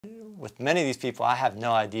With many of these people, I have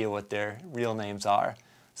no idea what their real names are.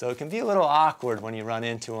 So it can be a little awkward when you run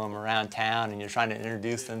into them around town and you're trying to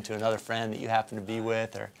introduce them to another friend that you happen to be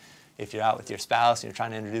with, or if you're out with your spouse and you're trying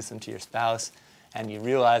to introduce them to your spouse, and you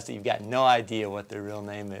realize that you've got no idea what their real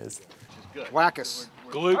name is. Wackus.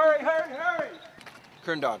 Glue. Hurry, hurry, hurry!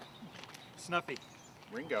 Kern dog. Snuffy.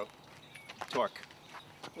 Ringo. Torque.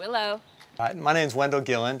 Willow. My name is Wendell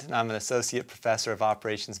Gilland, and I'm an associate professor of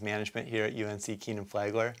operations management here at UNC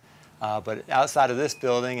Keenan-Flagler. But outside of this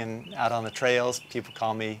building and out on the trails, people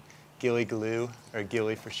call me Gilly Glue, or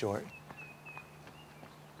Gilly for short.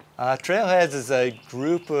 TrailHeads is a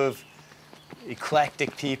group of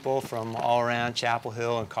eclectic people from all around Chapel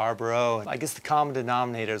Hill and Carborough. I guess the common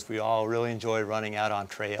denominator is we all really enjoy running out on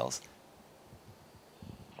trails.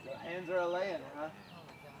 Your hands are laying, huh?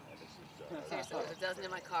 Seriously, there's a dozen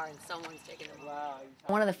in my car and someone's taking them. Wow.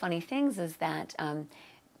 One of the funny things is that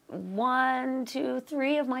 1, 2,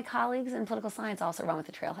 3 of my colleagues in political science also run with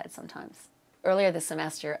the TrailHeads sometimes. Earlier this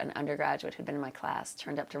semester, an undergraduate who'd been in my class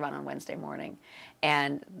turned up to run on Wednesday morning.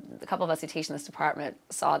 And a couple of us who teach in this department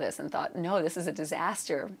saw this and thought, no, this is a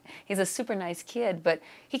disaster. He's a super nice kid, but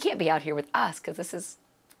he can't be out here with us because this is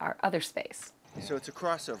our other space. So it's a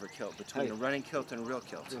crossover kilt between a running kilt and a real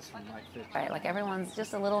kilt. Right, like everyone's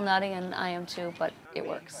just a little nutty, and I am too, but it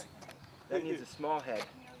works. That needs a small head.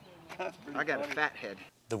 I got a fat head.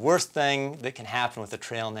 The worst thing that can happen with a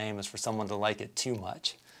trail name is for someone to like it too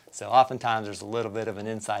much. So oftentimes there's a little bit of an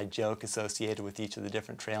inside joke associated with each of the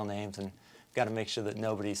different trail names, and we've got to make sure that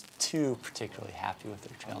nobody's too particularly happy with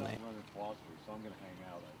their trail name.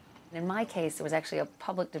 In my case, there was actually a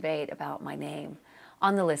public debate about my name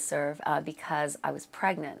on the listserv because I was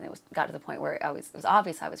pregnant, and got to the point where it was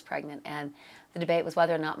obvious I was pregnant, and the debate was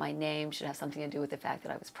whether or not my name should have something to do with the fact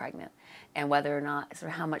that I was pregnant, and whether or not,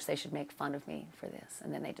 sort of how much they should make fun of me for this.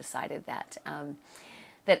 And then they decided that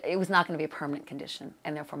that it was not going to be a permanent condition,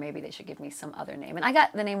 and therefore maybe they should give me some other name. And I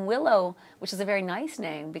got the name Willow, which is a very nice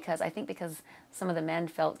name, because I think because some of the men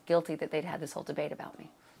felt guilty that they'd had this whole debate about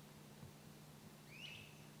me.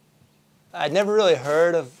 I'd never really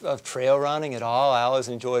heard of trail running at all. I always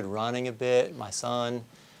enjoyed running a bit. My son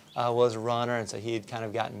was a runner, and so he had kind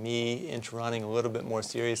of gotten me into running a little bit more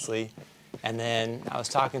seriously. And then I was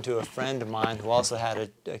talking to a friend of mine who also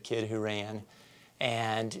had a kid who ran,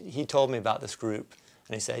 and he told me about this group.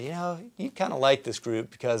 And he said, you know, you kind of like this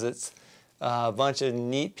group because it's a bunch of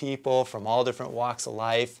neat people from all different walks of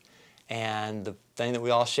life, and the thing that we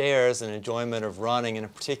all share is an enjoyment of running, and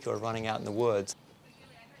in particular running out in the woods.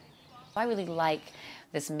 I really like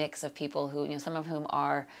this mix of people who, you know, some of whom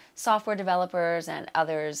are software developers and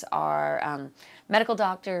others are medical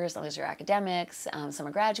doctors, others are academics, some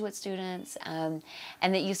are graduate students, and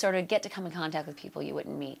that you sort of get to come in contact with people you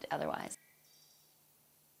wouldn't meet otherwise.